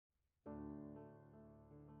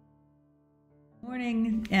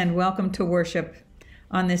Morning and welcome to worship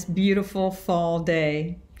on this beautiful fall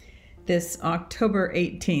day, this October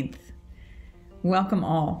 18th. Welcome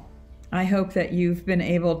all. I hope that you've been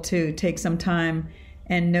able to take some time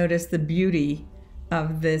and notice the beauty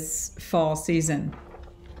of this fall season.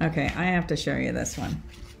 Okay, I have to show you this one.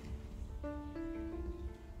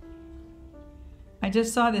 I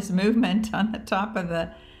just saw this movement on the top of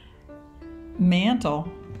the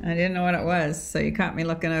mantle. I didn't know what it was, so you caught me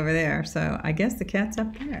looking over there. So I guess the cat's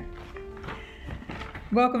up there.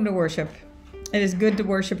 Welcome to worship. It is good to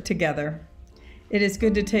worship together. It is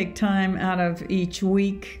good to take time out of each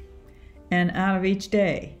week and out of each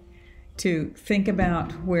day to think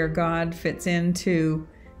about where God fits into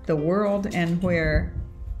the world and where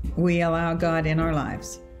we allow God in our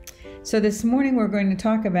lives. So this morning we're going to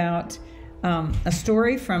talk about a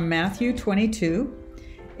story from Matthew 22.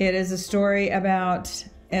 It is a story about,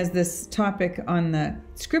 as this topic on the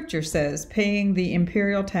scripture says, paying the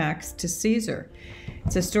imperial tax to Caesar.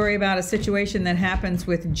 It's a story about a situation that happens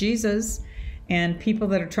with Jesus and people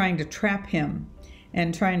that are trying to trap him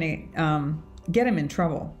and trying to get him in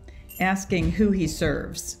trouble, asking who he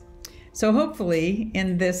serves. So hopefully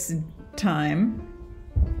in this time,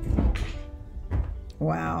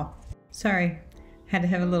 wow, sorry, had to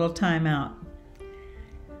have a little time out.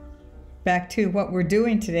 Back to what we're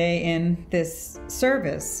doing today in this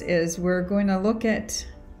service is we're going to look at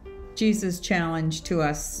Jesus' challenge to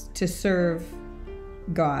us to serve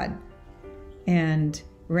God and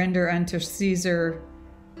render unto Caesar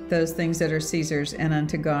those things that are Caesar's and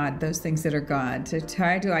unto God those things that are God. To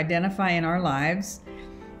try to identify in our lives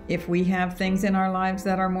if we have things in our lives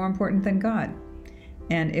that are more important than God.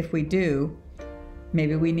 And if we do,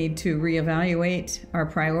 maybe we need to reevaluate our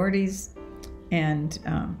priorities and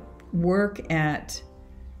work at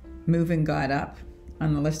moving God up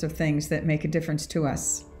on the list of things that make a difference to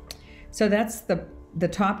us. So that's the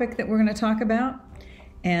topic that we're going to talk about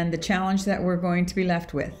and the challenge that we're going to be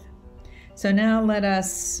left with. So now let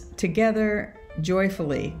us together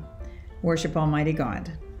joyfully worship Almighty God.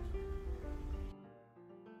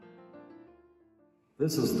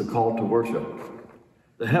 This is the call to worship.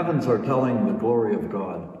 The heavens are telling the glory of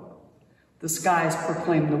God. The skies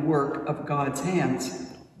proclaim the work of God's hands.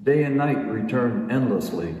 Day and night return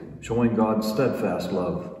endlessly, showing God's steadfast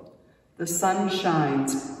love. The sun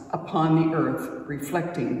shines upon the earth,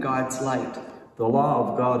 reflecting God's light. The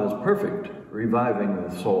law of God is perfect, reviving the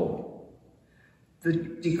soul. The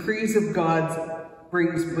decrees of God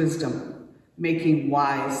brings wisdom, making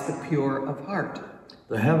wise the pure of heart.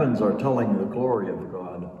 The heavens are telling the glory of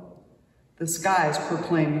God. The skies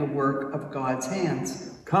proclaim the work of God's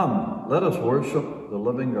hands. Come, let us worship the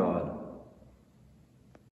living God.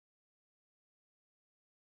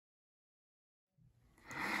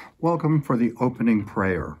 Welcome for the opening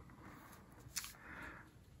prayer.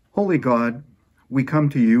 Holy God, we come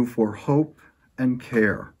to you for hope and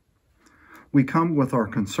care. We come with our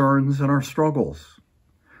concerns and our struggles.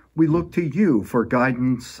 We look to you for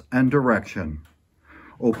guidance and direction.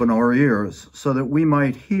 Open our ears so that we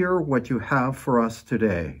might hear what you have for us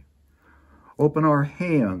today. Open our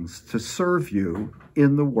hands to serve you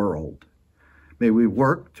in the world. May we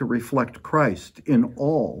work to reflect Christ in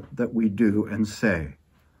all that we do and say.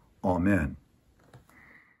 Amen.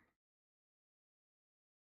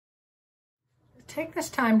 Take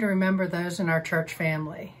this time to remember those in our church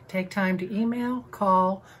family. Take time to email,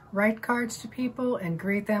 call, write cards to people, and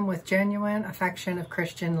greet them with genuine affection of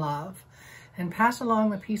Christian love. And pass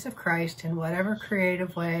along the peace of Christ in whatever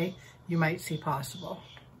creative way you might see possible.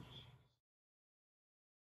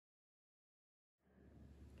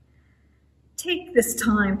 Take this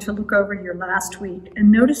time to look over your last week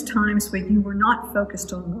and notice times when you were not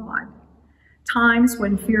focused on God, times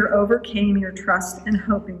when fear overcame your trust and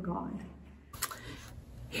hope in God.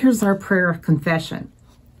 Here's our prayer of confession.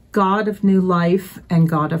 God of new life and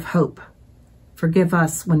God of hope, forgive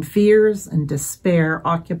us when fears and despair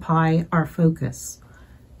occupy our focus.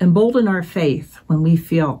 Embolden our faith when we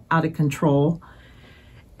feel out of control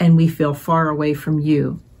and we feel far away from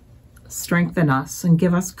you. Strengthen us and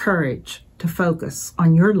give us courage to focus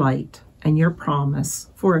on your light and your promise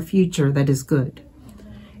for a future that is good.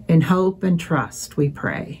 In hope and trust we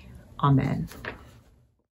pray. Amen.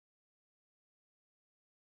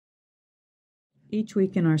 Each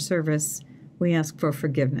week in our service, we ask for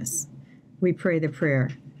forgiveness. We pray the prayer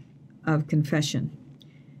of confession.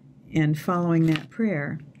 And following that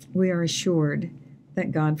prayer, we are assured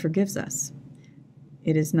that God forgives us.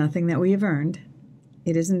 It is nothing that we have earned.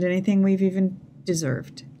 It isn't anything we've even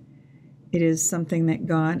deserved. It is something that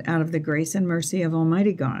God, out of the grace and mercy of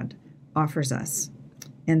Almighty God, offers us.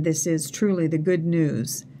 And this is truly the good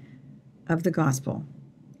news of the gospel.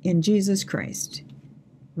 In Jesus Christ,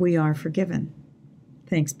 we are forgiven.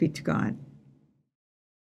 Thanks be to God.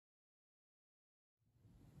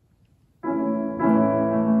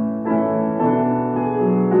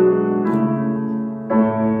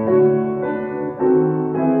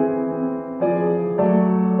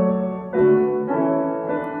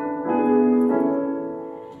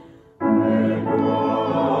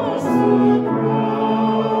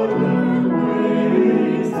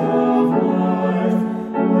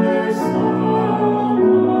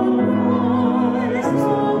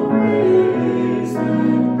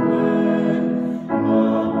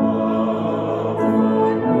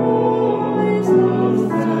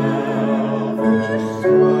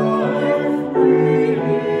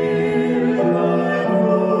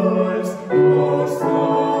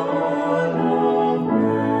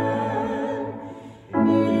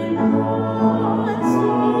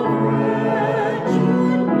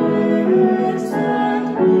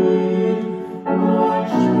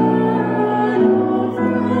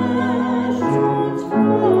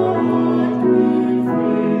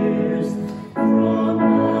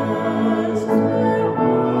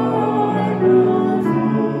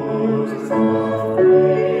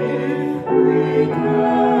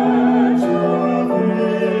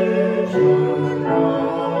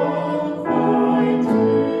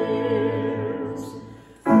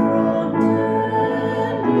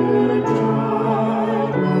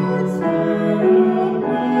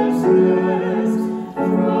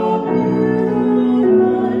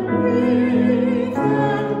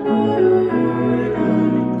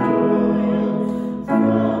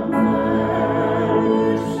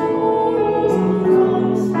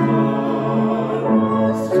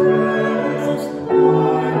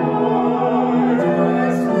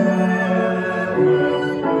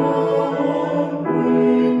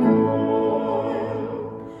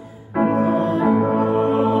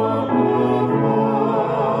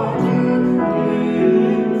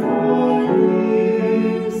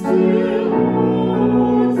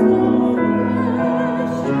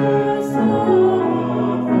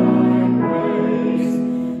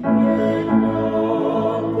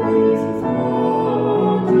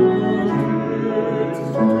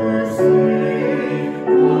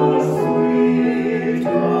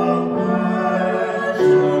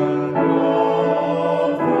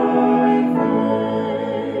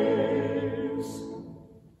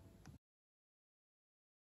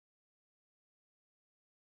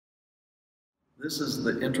 This is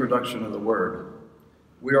the introduction of the Word.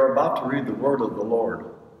 We are about to read the Word of the Lord.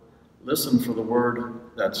 Listen for the Word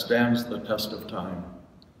that stands the test of time.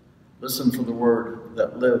 Listen for the Word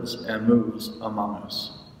that lives and moves among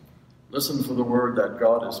us. Listen for the Word that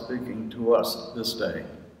God is speaking to us this day.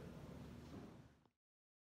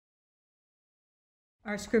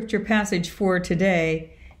 Our scripture passage for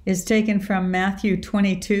today is taken from Matthew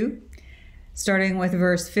 22, starting with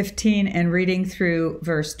verse 15 and reading through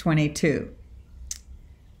verse 22.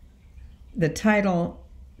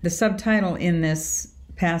 The subtitle in this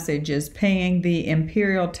passage is Paying the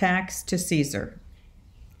Imperial Tax to Caesar.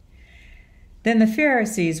 Then the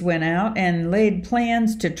Pharisees went out and laid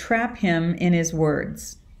plans to trap him in his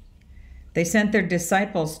words. They sent their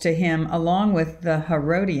disciples to him along with the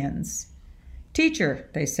Herodians. "Teacher,"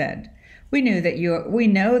 they said, we know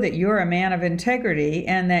that you're a man of integrity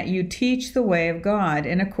and that you teach the way of God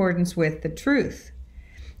in accordance with the truth.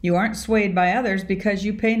 You aren't swayed by others because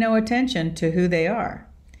you pay no attention to who they are.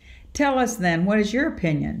 Tell us then, what is your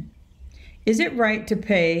opinion? Is it right to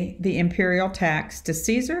pay the imperial tax to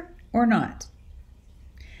Caesar or not?"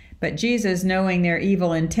 But Jesus, knowing their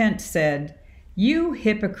evil intent, said, "You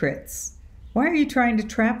hypocrites, why are you trying to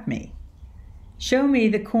trap me? Show me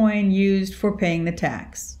the coin used for paying the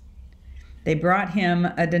tax." They brought him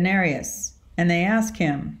a denarius, and they asked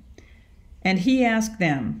him, and he asked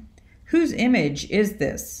them, "Whose image is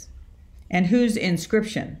this, and whose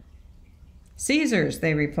inscription?" "Caesar's,"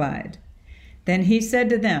 they replied. Then he said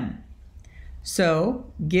to them,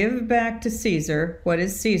 "So give back to Caesar what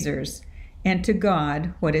is Caesar's, and to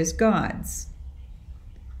God what is God's."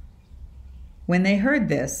 When they heard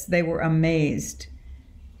this, they were amazed.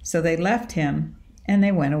 So they left him, and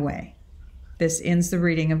they went away. This ends the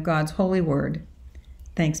reading of God's holy word.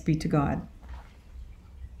 Thanks be to God.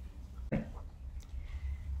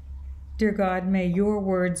 Dear God, may your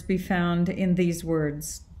words be found in these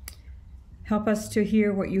words. Help us to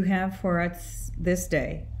hear what you have for us this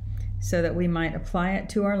day, so that we might apply it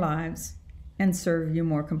to our lives and serve you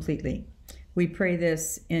more completely. We pray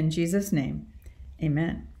this in Jesus' name.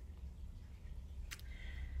 Amen.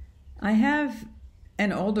 I have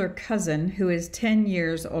an older cousin who is 10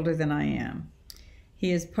 years older than I am.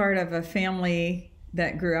 He is part of a family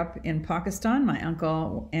that grew up in Pakistan. My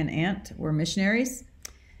uncle and aunt were missionaries.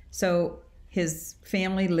 So his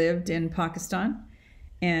family lived in Pakistan,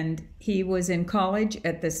 and he was in college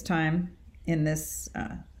at this time in this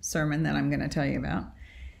sermon that I'm going to tell you about.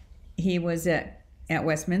 He was at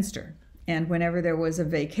Westminster, and whenever there was a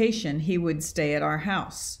vacation, he would stay at our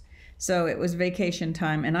house. So it was vacation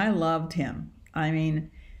time, and I loved him. I mean,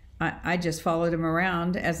 I just followed him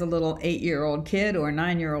around as a little 8-year-old kid or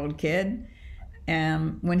 9-year-old kid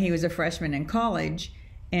when he was a freshman in college.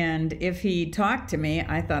 And if he talked to me,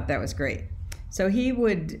 I thought that was great. So he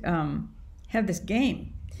would have this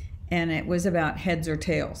game, and it was about heads or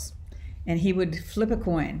tails. And he would flip a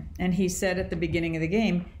coin, and he said at the beginning of the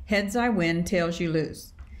game, heads I win, tails you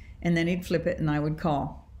lose. And then he'd flip it, and I would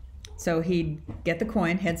call. So he'd get the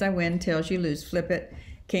coin, heads I win, tails you lose, flip it,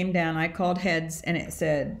 came down, I called heads, and it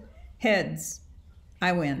said, heads,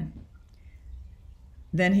 I win.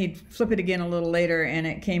 Then he'd flip it again a little later, and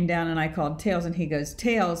it came down, and I called tails, and he goes,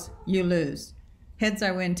 tails, you lose. Heads I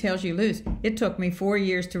win, tails you lose. It took me 4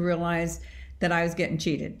 years to realize that I was getting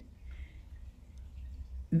cheated.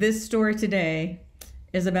 This story today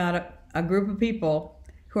is about a group of people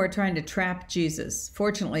who are trying to trap Jesus.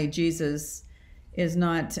 Fortunately, Jesus is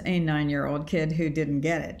not a 9-year-old kid who didn't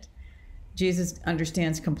get it. Jesus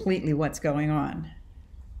understands completely what's going on.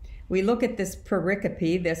 We look at this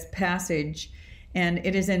pericope, this passage, and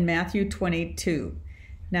it is in Matthew 22.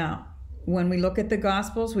 Now, when we look at the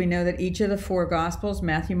Gospels, we know that each of the 4 Gospels,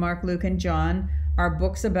 Matthew, Mark, Luke, and John, are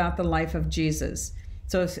books about the life of Jesus.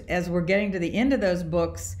 So as we're getting to the end of those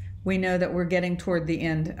books, we know that we're getting toward the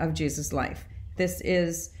end of Jesus' life. This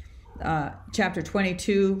is chapter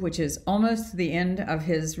 22, which is almost the end of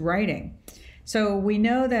his writing. So we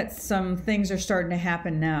know that some things are starting to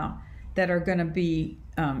happen now that are going to be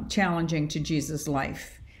challenging to Jesus'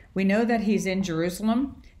 life. We know that he's in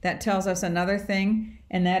Jerusalem. That tells us another thing,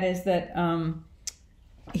 and that is that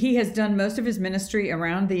he has done most of his ministry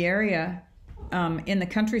around the area in the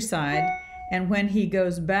countryside. And when he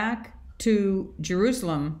goes back to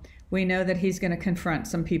Jerusalem, we know that he's going to confront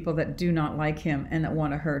some people that do not like him and that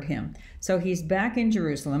want to hurt him. So he's back in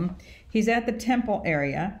Jerusalem. He's at the temple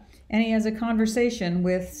area, and he has a conversation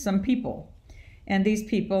with some people. And these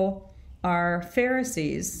people are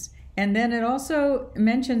Pharisees. And then it also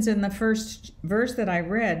mentions in the first verse that I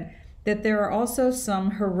read that there are also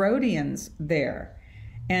some Herodians there.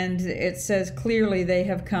 And it says clearly they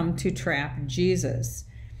have come to trap Jesus.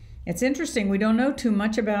 It's interesting, we don't know too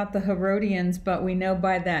much about the Herodians, but we know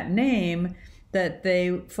by that name that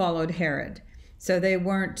they followed Herod. So they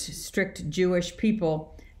weren't strict Jewish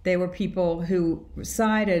people. They were people who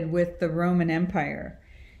sided with the Roman Empire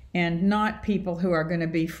and not people who are going to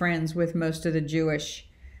be friends with most of the Jewish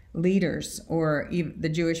leaders or even the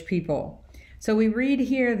Jewish people. So we read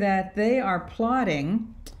here that they are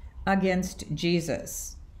plotting against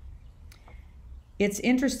Jesus. It's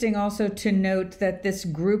interesting also to note that this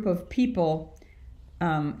group of people,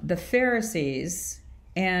 the Pharisees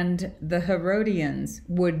and the Herodians,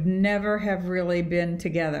 would never have really been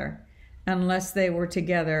together unless they were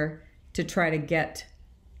together to try to get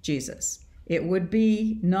Jesus. It would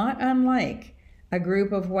be not unlike a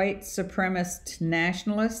group of white supremacist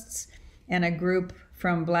nationalists and a group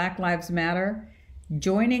from Black Lives Matter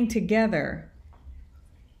joining together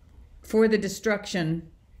for the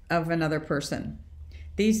destruction of another person.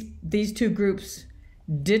 These two groups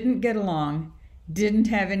didn't get along, didn't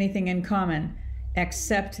have anything in common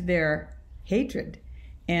except their hatred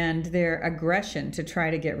and their aggression to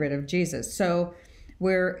try to get rid of Jesus. So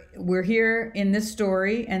we're here in this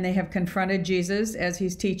story, and they have confronted Jesus as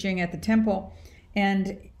he's teaching at the temple,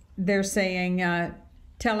 and they're saying,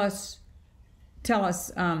 tell us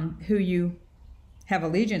who you have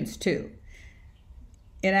allegiance to.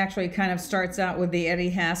 It actually kind of starts out with the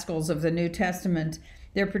Eddie Haskells of the New Testament.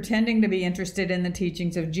 They're pretending to be interested in the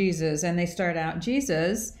teachings of Jesus, and they start out,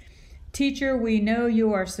 Jesus, teacher, we know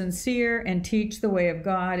you are sincere and teach the way of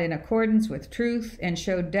God in accordance with truth and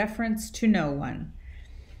show deference to no one.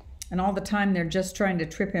 And all the time they're just trying to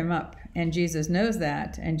trip him up, and Jesus knows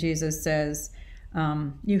that, and Jesus says,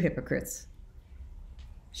 you hypocrites,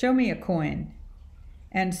 show me a coin.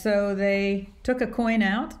 And so they took a coin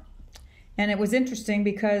out, and it was interesting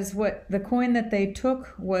because the coin that they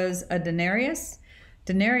took was a denarius.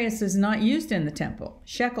 Denarius is not used in the temple.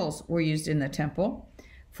 Shekels were used in the temple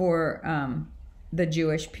for the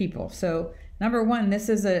Jewish people. So number one, this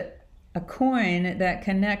is a coin that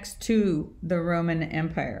connects to the Roman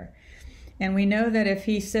Empire. And we know that if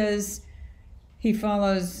he says he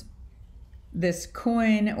follows this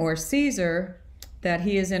coin or Caesar, that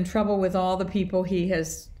he is in trouble with all the people he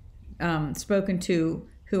has spoken to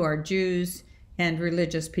who are Jews and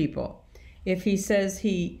religious people. If he says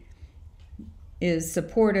he is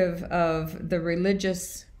supportive of the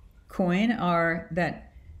religious coin, or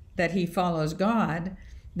that he follows God,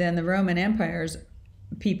 then the Roman Empire's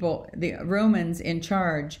people, the Romans in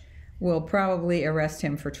charge, will probably arrest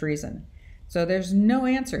him for treason. So there's no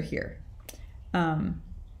answer here.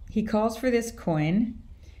 He calls for this coin,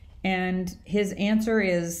 and his answer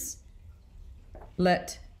is,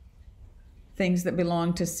 let things that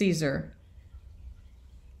belong to Caesar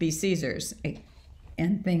be Caesar's,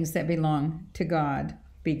 and things that belong to God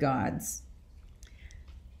be God's.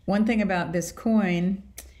 One thing about this coin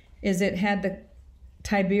is it had the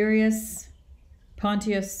Tiberius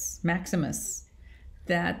Pontius Maximus.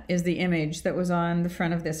 That is the image that was on the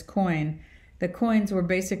front of this coin. The coins were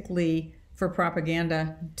basically for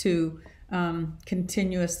propaganda to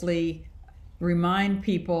continuously remind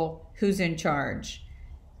people who's in charge.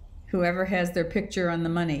 Whoever has their picture on the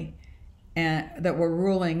money that were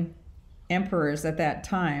ruling emperors at that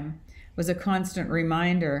time was a constant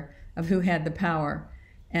reminder of who had the power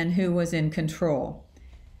and who was in control,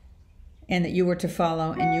 and that you were to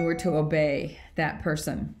follow and you were to obey that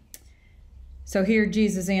person. So here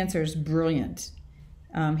Jesus' answer is brilliant.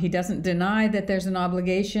 He doesn't deny that there's an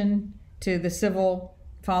obligation to the civil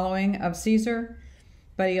following of Caesar,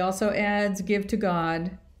 but he also adds, give to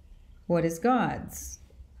God what is God's.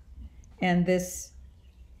 And this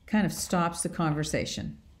kind of stops the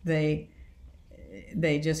conversation. They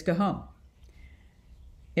just go home.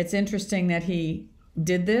 It's interesting that he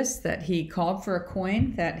did this, that he called for a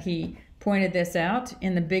coin, that he pointed this out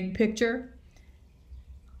in the big picture.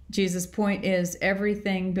 Jesus' point is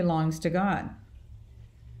everything belongs to God.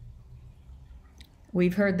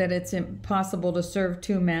 We've heard that it's impossible to serve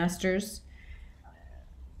two masters.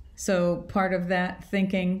 So part of that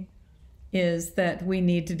thinking is that we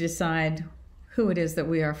need to decide who it is that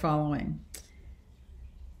we are following.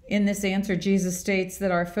 In this answer, Jesus states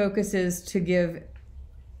that our focus is to give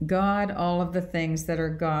God all of the things that are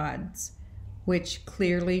God's, which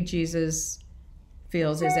clearly Jesus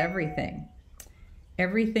feels is everything.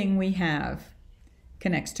 Everything we have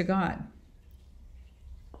connects to God.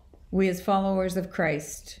 We as followers of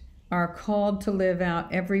Christ are called to live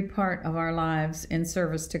out every part of our lives in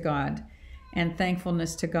service to God and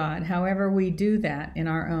thankfulness to God, however we do that in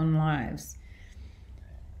our own lives.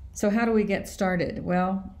 So how do we get started?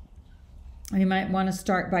 Well, we might want to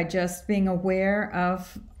start by just being aware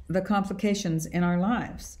of the complications in our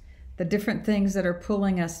lives, the different things that are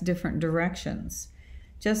pulling us different directions.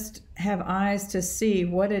 Just have eyes to see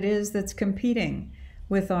what it is that's competing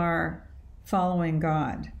with our following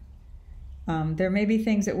God. There may be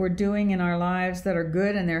things that we're doing in our lives that are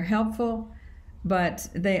good and they're helpful, but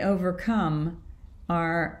they overcome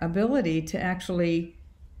our ability to actually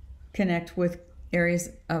connect with areas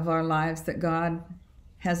of our lives that God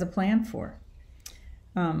has a plan for.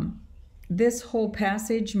 This whole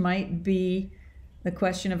passage might be the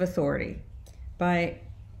question of authority. By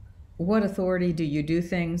what authority do you do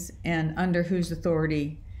things, and under whose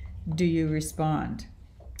authority do you respond?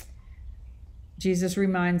 Jesus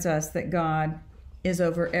reminds us that God is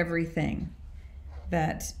over everything,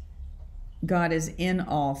 that God is in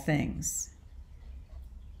all things,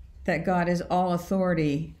 that God is all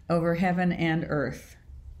authority over heaven and earth.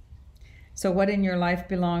 So what in your life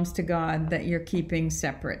belongs to God that you're keeping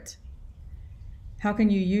separate? How can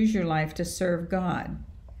you use your life to serve God?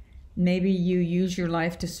 Maybe you use your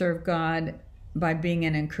life to serve God by being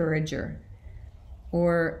an encourager,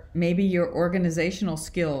 or maybe your organizational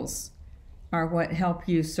skills are what help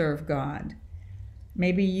you serve God.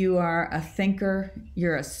 Maybe you are a thinker,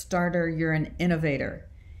 you're a starter, you're an innovator.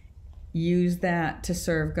 Use that to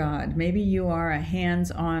serve God. Maybe you are a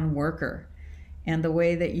hands-on worker, and the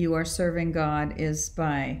way that you are serving God is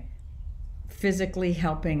by physically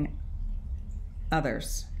helping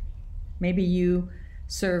others. Maybe you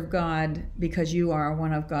serve God because you are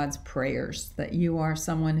one of God's prayers, that you are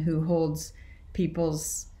someone who holds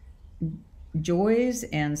people's joys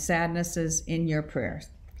and sadnesses in your prayers.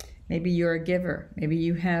 Maybe you're a giver. Maybe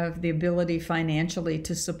you have the ability financially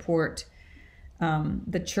to support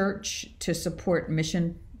the church, to support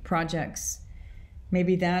mission projects.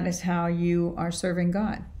 Maybe that is how you are serving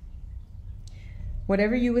God.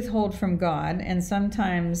 Whatever you withhold from God, and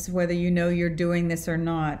sometimes whether you know you're doing this or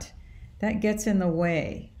not, that gets in the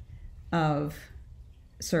way of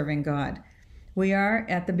serving God. We are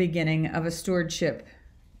at the beginning of a stewardship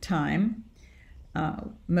time.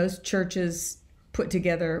 Most churches put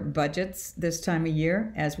together budgets this time of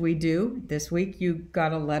year, as we do. This week you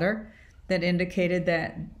got a letter that indicated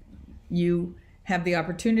that you have the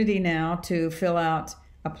opportunity now to fill out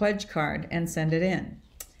a pledge card and send it in.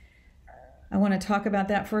 I want to talk about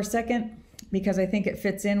that for a second because I think it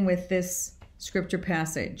fits in with this scripture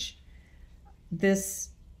passage. This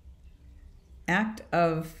act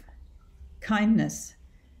of kindness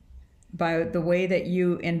by the way that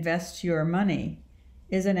you invest your money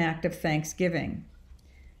is an act of thanksgiving.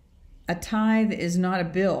 A tithe is not a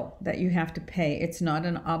bill that you have to pay. It's not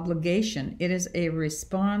an obligation. It is a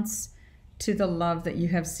response to the love that you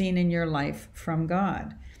have seen in your life from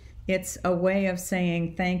God. It's a way of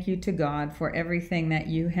saying thank you to God for everything that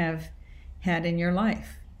you have had in your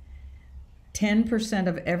life. 10%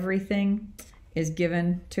 of everything is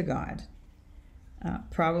given to God.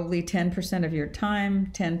 Probably 10% of your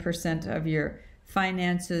time, 10% of your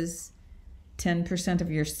finances, 10%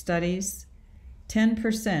 of your studies.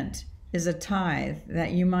 10% is a tithe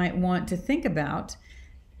that you might want to think about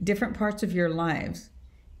different parts of your lives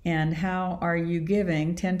and how are you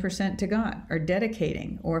giving 10% to God or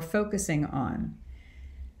dedicating or focusing on.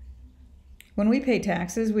 When we pay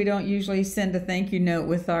taxes, we don't usually send a thank you note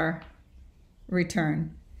with our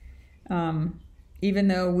return. Even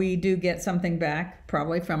though we do get something back,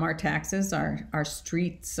 probably from our taxes, our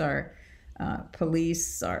streets, our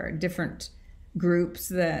police, our different groups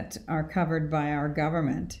that are covered by our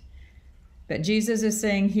government. But Jesus is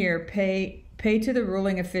saying here, pay to the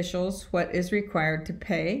ruling officials what is required to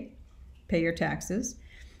pay your taxes.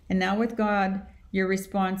 And now with God, your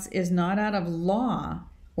response is not out of law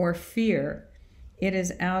or fear. It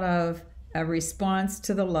is out of a response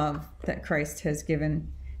to the love that Christ has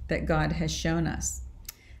given, that God has shown us.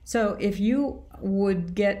 So if you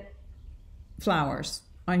would get flowers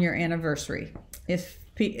on your anniversary, if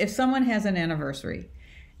someone has an anniversary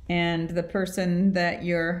and the person that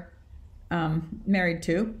you're married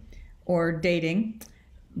to or dating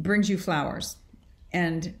brings you flowers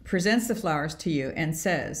and presents the flowers to you and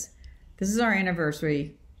says, this is our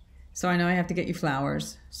anniversary, so I know I have to get you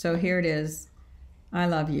flowers, so here it is, I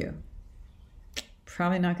love you.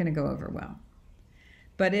 Probably not going to go over well.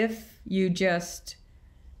 But if you just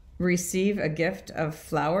receive a gift of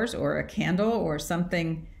flowers or a candle or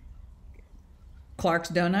something, Clark's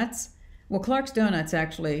Donuts. Well, Clark's Donuts,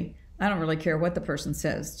 actually, I don't really care what the person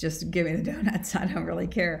says. Just give me the donuts. I don't really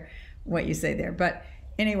care what you say there. But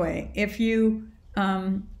anyway, if you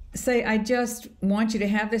say, I just want you to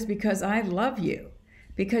have this because I love you,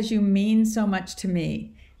 because you mean so much to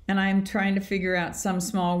me, and I'm trying to figure out some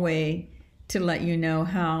small way to let you know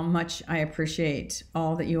how much I appreciate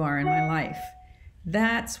all that you are in my life.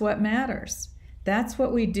 That's what matters. That's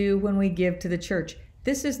what we do when we give to the church.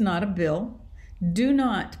 This is not a bill. Do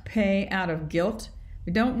not pay out of guilt.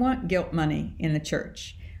 We don't want guilt money in the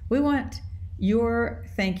church. We want your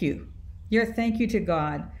thank you to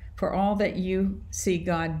God for all that you see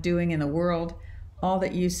God doing in the world, all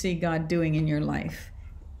that you see God doing in your life.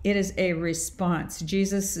 It is a response.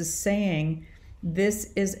 Jesus is saying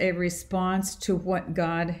this is a response to what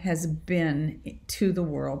God has been to the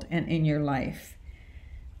world and in your life.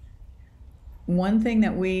 One thing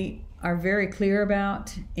that we are very clear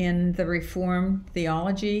about in the Reformed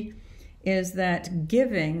theology is that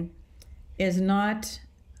giving is not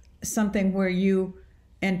something where you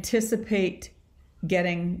anticipate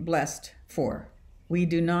getting blessed for. We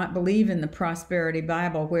do not believe in the prosperity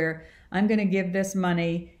Bible where I'm going to give this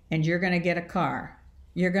money and you're going to get a car.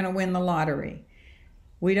 You're going to win the lottery.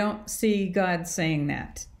 We don't see God saying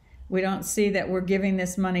that. We don't see that we're giving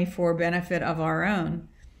this money for benefit of our own.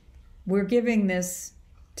 We're giving this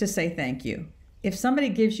to say thank you. If somebody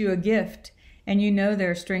gives you a gift and you know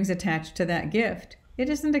there are strings attached to that gift, it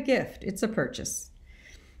isn't a gift, it's a purchase.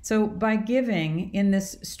 So by giving in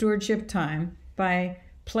this stewardship time, by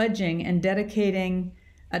pledging and dedicating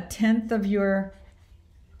 1/10 of your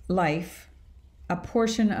life, a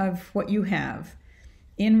portion of what you have,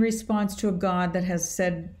 in response to a God that has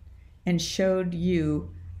said and showed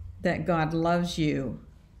you that God loves you,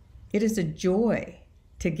 it is a joy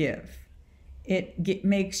to give. It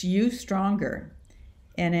makes you stronger,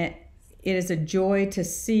 and it is a joy to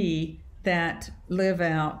see that live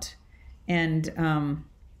out and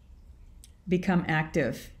become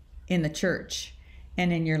active in the church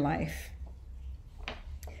and in your life.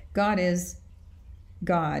 God is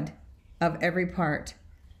God of every part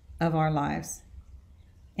of our lives.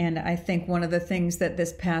 And I think one of the things that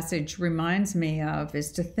this passage reminds me of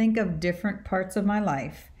is to think of different parts of my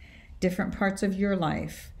life, different parts of your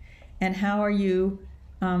life, and how are you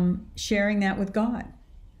sharing that with God?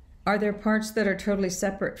 Are there parts that are totally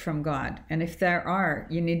separate from God? And if there are,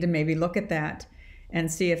 you need to maybe look at that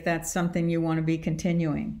and see if that's something you want to be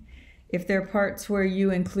continuing. If there are parts where you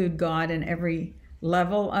include God in every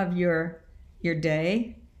level of your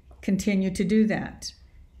day, continue to do that.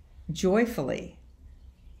 joyfully.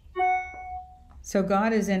 So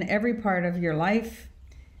God is in every part of your life.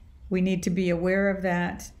 We need to be aware of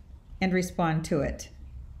that and respond to it.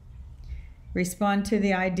 Respond to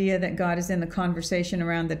the idea that God is in the conversation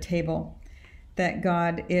around the table, that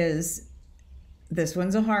God is, this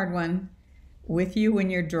one's a hard one, with you when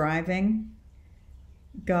you're driving.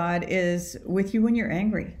 God is with you when you're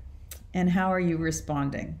angry. And how are you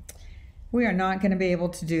responding? We are not going to be able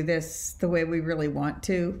to do this the way we really want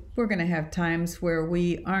to. We're going to have times where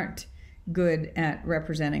we aren't good at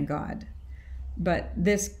representing God. But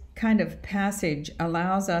this kind of passage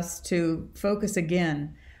allows us to focus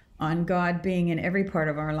again on God being in every part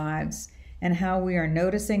of our lives and how we are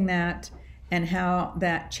noticing that and how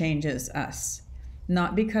that changes us.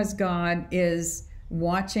 Not because God is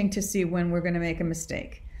watching to see when we're going to make a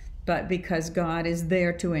mistake, but because God is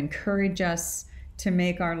there to encourage us to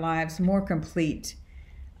make our lives more complete.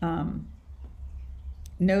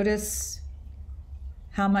 Notice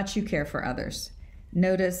how much you care for others.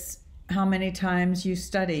 Notice how many times you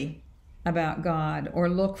study about God or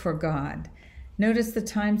look for God. Notice the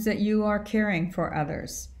times that you are caring for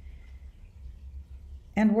others.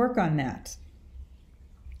 And work on that.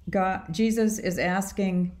 Jesus is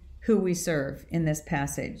asking who we serve in this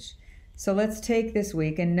passage. So let's take this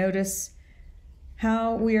week and notice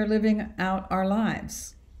how we are living out our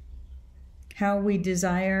lives, how we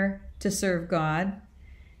desire to serve God,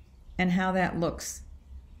 and how that looks.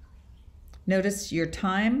 Notice your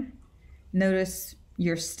time, notice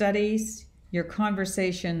your studies, your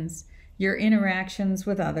conversations, your interactions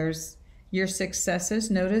with others, your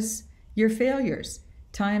successes. Notice your failures,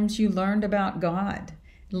 times you learned about God,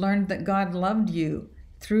 learned that God loved you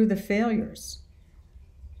through the failures.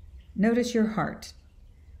 Notice your heart,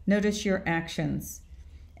 notice your actions,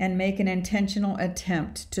 and make an intentional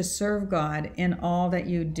attempt to serve God in all that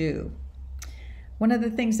you do. One of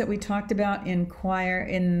the things that we talked about in choir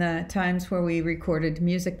in the times where we recorded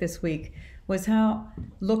music this week was how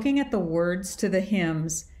looking at the words to the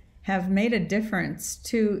hymns have made a difference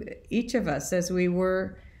to each of us as we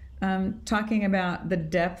were talking about the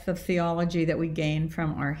depth of theology that we gain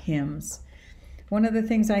from our hymns. One of the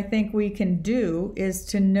things I think we can do is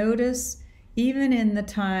to notice, even in the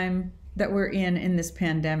time that we're in this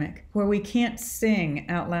pandemic, where we can't sing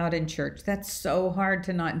out loud in church. That's so hard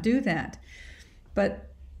to not do that.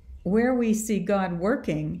 But where we see God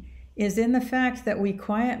working is in the fact that we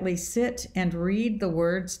quietly sit and read the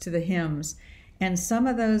words to the hymns. And some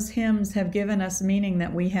of those hymns have given us meaning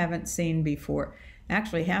that we haven't seen before.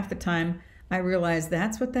 Actually, half the time I realize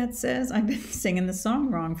that's what that says. I've been singing the song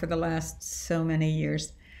wrong for the last so many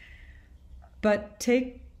years. But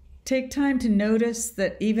take time to notice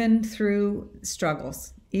that even through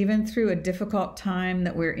struggles, even through a difficult time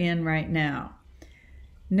that we're in right now,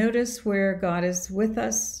 notice where God is with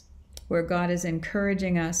us, where God is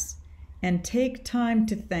encouraging us, and take time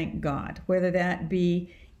to thank God, whether that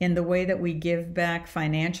be in the way that we give back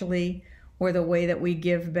financially or the way that we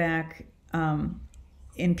give back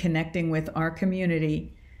in connecting with our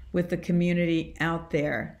community, with the community out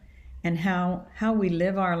there, and how we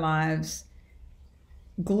live our lives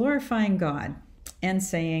glorifying God and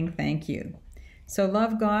saying thank you. So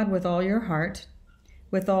love God with all your heart,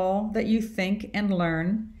 with all that you think and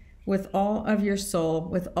learn, with all of your soul,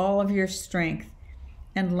 with all of your strength,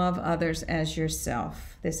 and love others as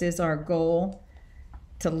yourself. This is our goal,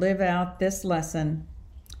 to live out this lesson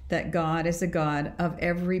that God is a God of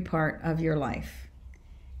every part of your life.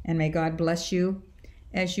 And may God bless you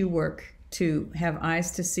as you work to have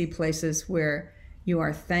eyes to see places where you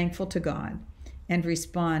are thankful to God and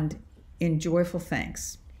respond in joyful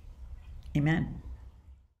thanks. Amen.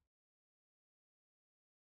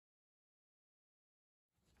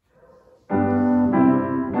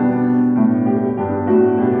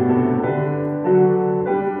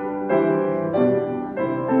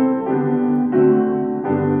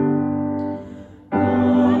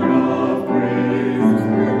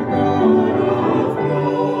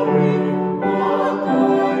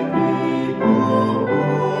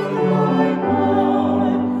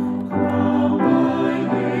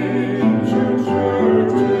 Church.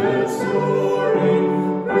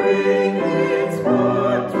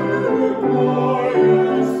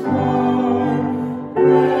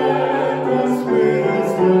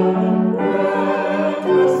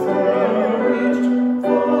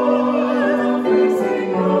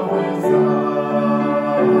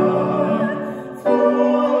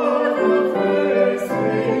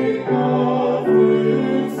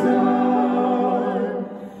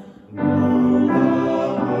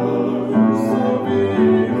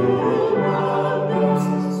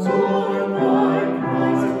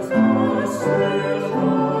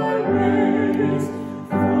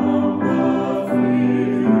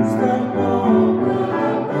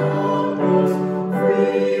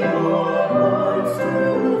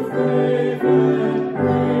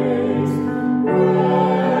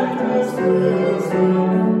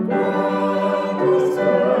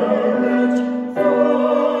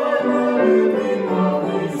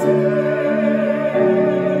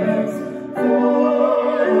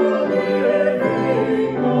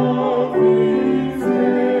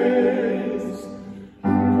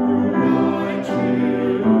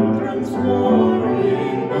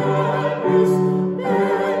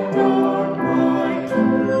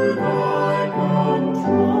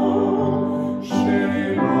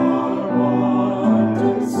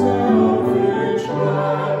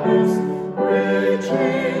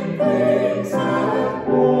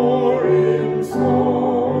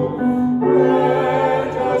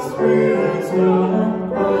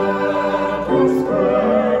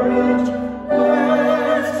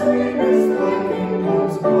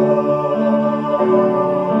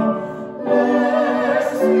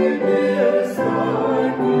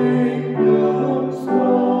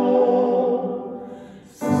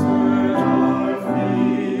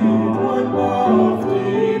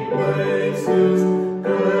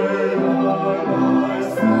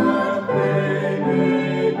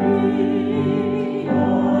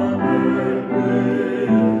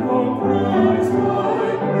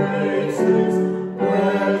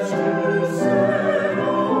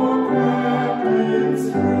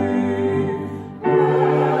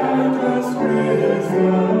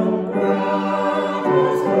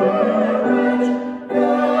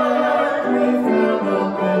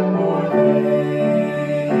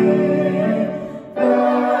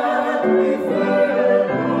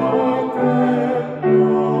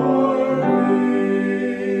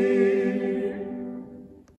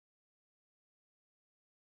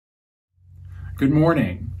 Good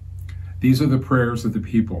morning. These are the prayers of the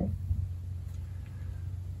people.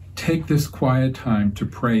 Take this quiet time to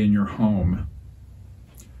pray in your home.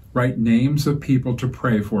 Write names of people to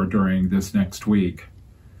pray for during this next week.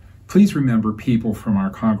 Please remember people from our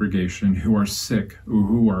congregation who are sick or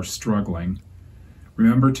who are struggling.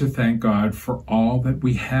 Remember to thank God for all that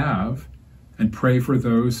we have and pray for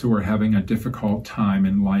those who are having a difficult time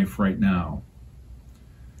in life right now.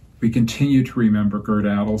 We continue to remember Gerd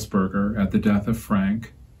Adelsberger at the death of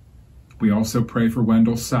Frank. We also pray for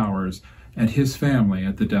Wendell Sowers and his family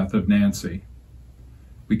at the death of Nancy.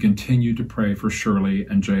 We continue to pray for Shirley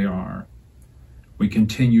and JR. We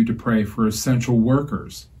continue to pray for essential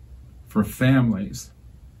workers, for families,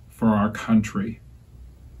 for our country,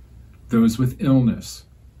 those with illness,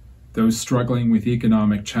 those struggling with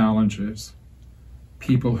economic challenges,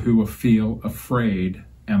 people who feel afraid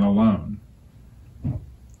and alone,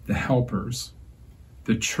 the helpers,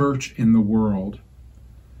 the church in the world,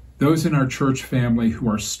 those in our church family who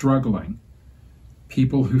are struggling,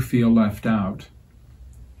 people who feel left out,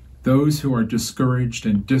 those who are discouraged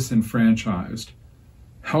and disenfranchised.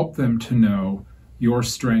 Help them to know your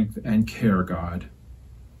strength and care, God.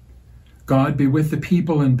 God, be with the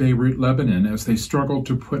people in Beirut, Lebanon, as they struggle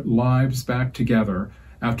to put lives back together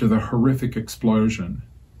after the horrific explosion.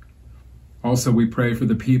 Also, we pray for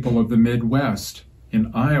the people of the Midwest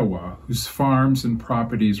in Iowa, whose farms and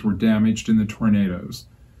properties were damaged in the tornadoes,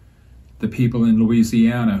 the people in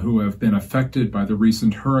Louisiana who have been affected by the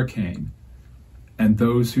recent hurricane, and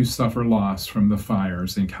those who suffer loss from the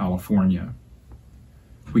fires in California.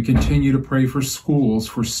 We continue to pray for schools,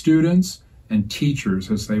 for students and teachers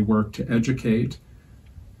as they work to educate,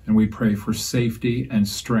 and we pray for safety and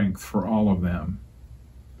strength for all of them.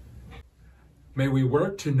 May we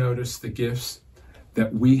work to notice the gifts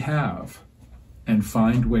that we have and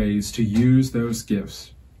find ways to use those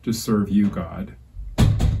gifts to serve you, God.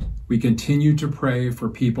 We continue to pray for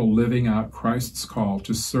people living out Christ's call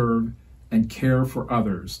to serve and care for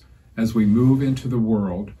others as we move into the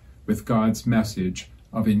world with God's message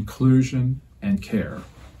of inclusion and care.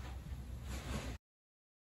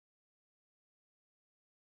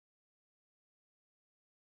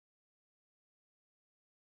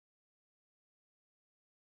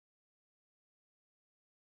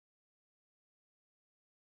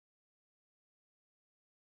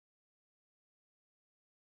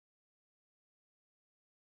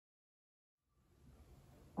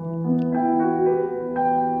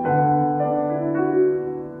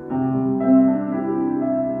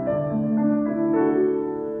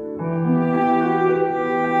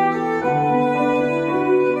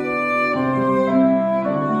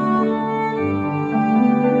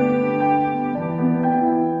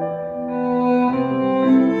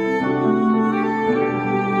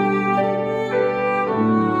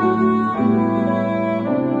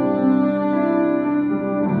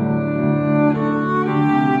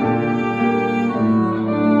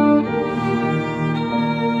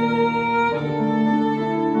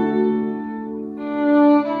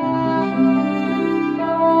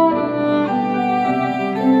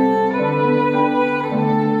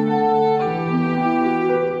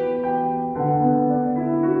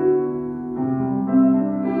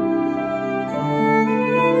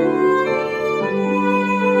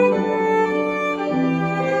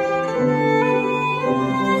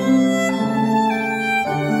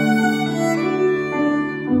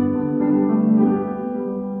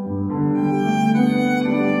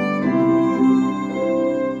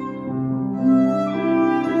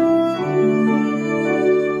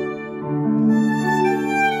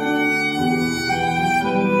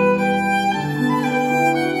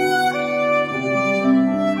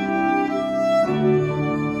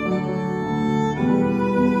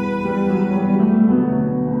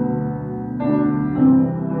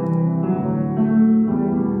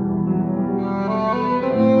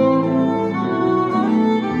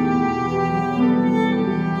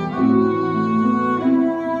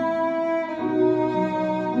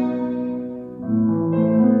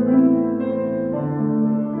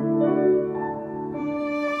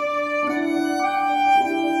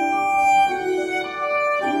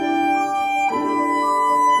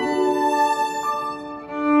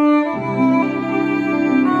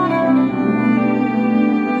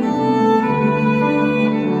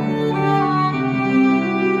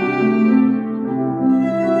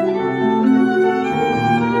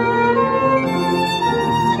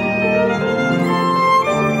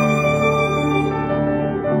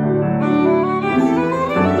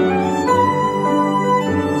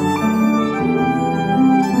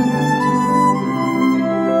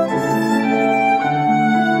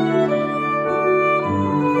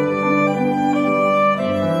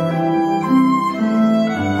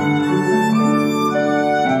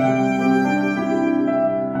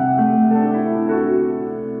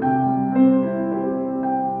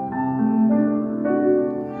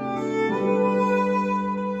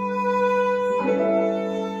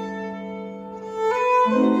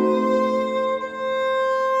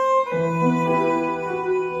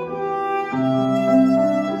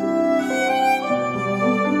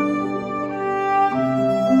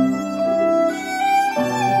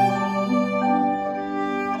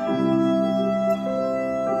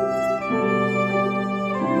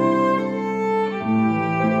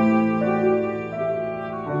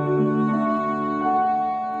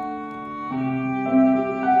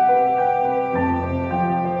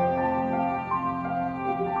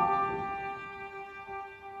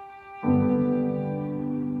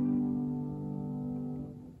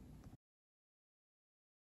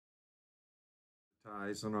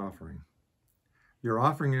 Tithes and offering. Your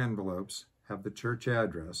offering envelopes have the church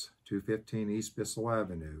address, 215 East Bissell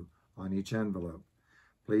Avenue, on each envelope.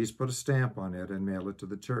 Please put a stamp on it and mail it to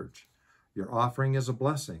the church. Your offering is a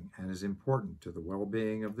blessing and is important to the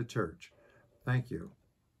well-being of the church. Thank you.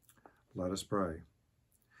 Let us pray.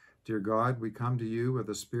 Dear God, we come to you with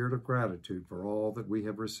a spirit of gratitude for all that we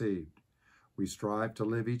have received. We strive to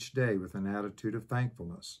live each day with an attitude of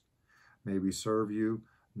thankfulness. May we serve you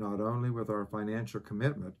not only with our financial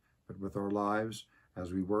commitment, but with our lives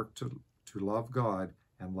as we work to love God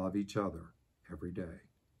and love each other every day.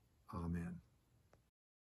 Amen.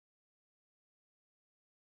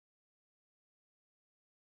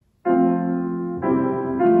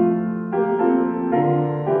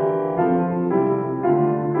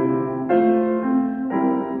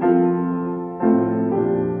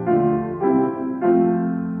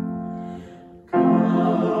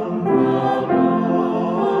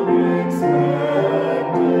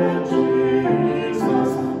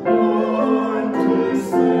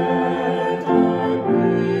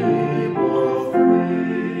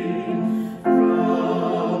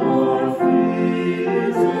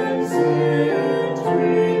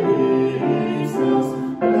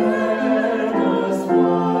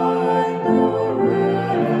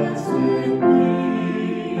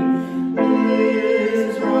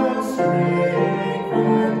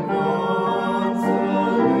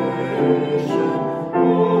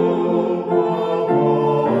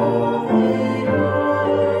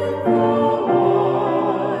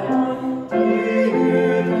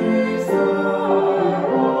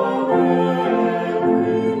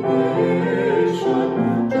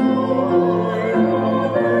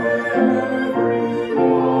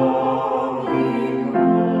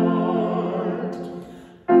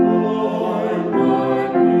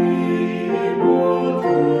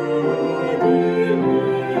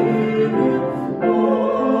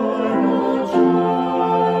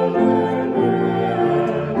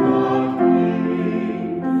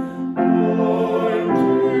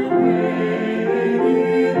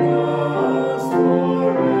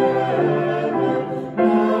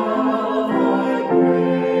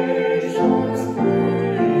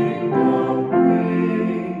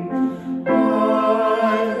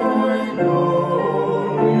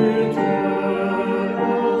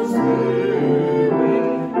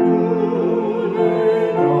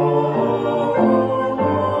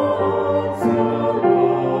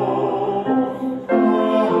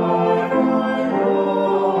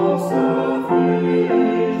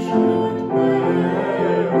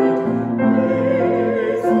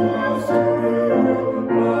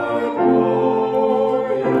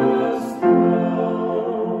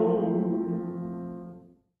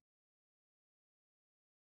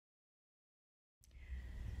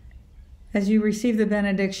 As you receive the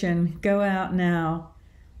benediction, go out now,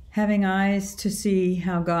 having eyes to see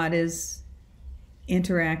how God is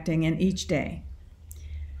interacting in each day.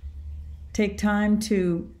 Take time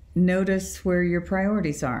to notice where your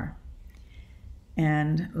priorities are.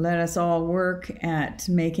 And let us all work at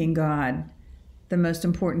making God the most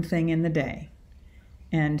important thing in the day.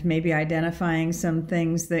 And maybe identifying some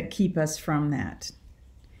things that keep us from that.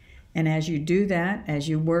 And as you do that, as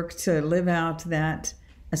you work to live out that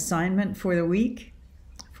assignment for the week,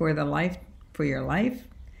 for your life,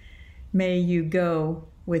 may you go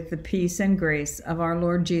with the peace and grace of our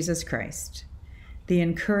Lord Jesus Christ, the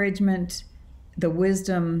encouragement, the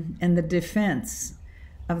wisdom, and the defense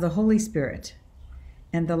of the Holy Spirit,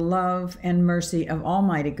 and the love and mercy of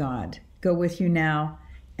Almighty God go with you now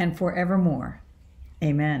and forevermore.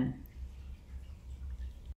 Amen.